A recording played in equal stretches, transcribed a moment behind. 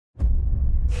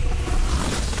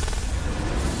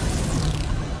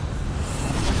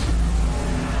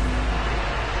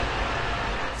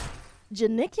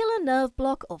Genicular nerve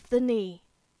block of the knee.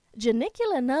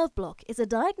 Genicular nerve block is a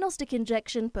diagnostic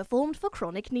injection performed for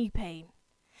chronic knee pain.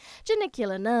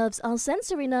 Genicular nerves are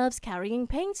sensory nerves carrying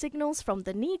pain signals from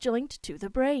the knee joint to the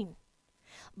brain.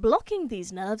 Blocking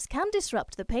these nerves can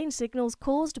disrupt the pain signals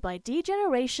caused by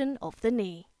degeneration of the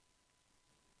knee.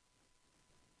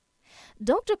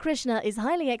 Dr. Krishna is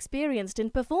highly experienced in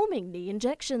performing knee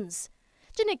injections.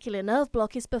 Genicular nerve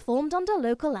block is performed under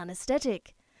local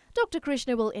anesthetic. Dr.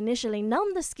 Krishna will initially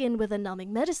numb the skin with a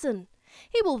numbing medicine.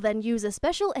 He will then use a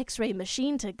special X-ray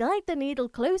machine to guide the needle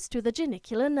close to the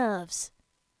genicular nerves.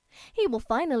 He will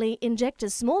finally inject a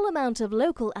small amount of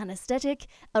local anesthetic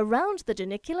around the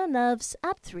genicular nerves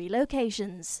at 3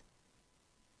 locations.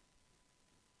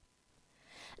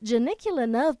 Genicular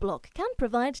nerve block can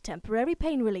provide temporary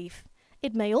pain relief.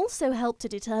 It may also help to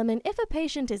determine if a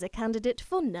patient is a candidate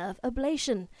for nerve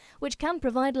ablation, which can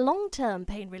provide long-term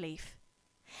pain relief.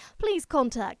 Please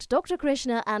contact Dr.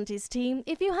 Krishna and his team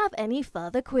if you have any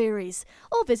further queries,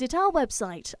 or visit our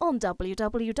website on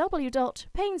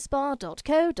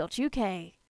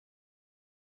www.painspa.co.uk.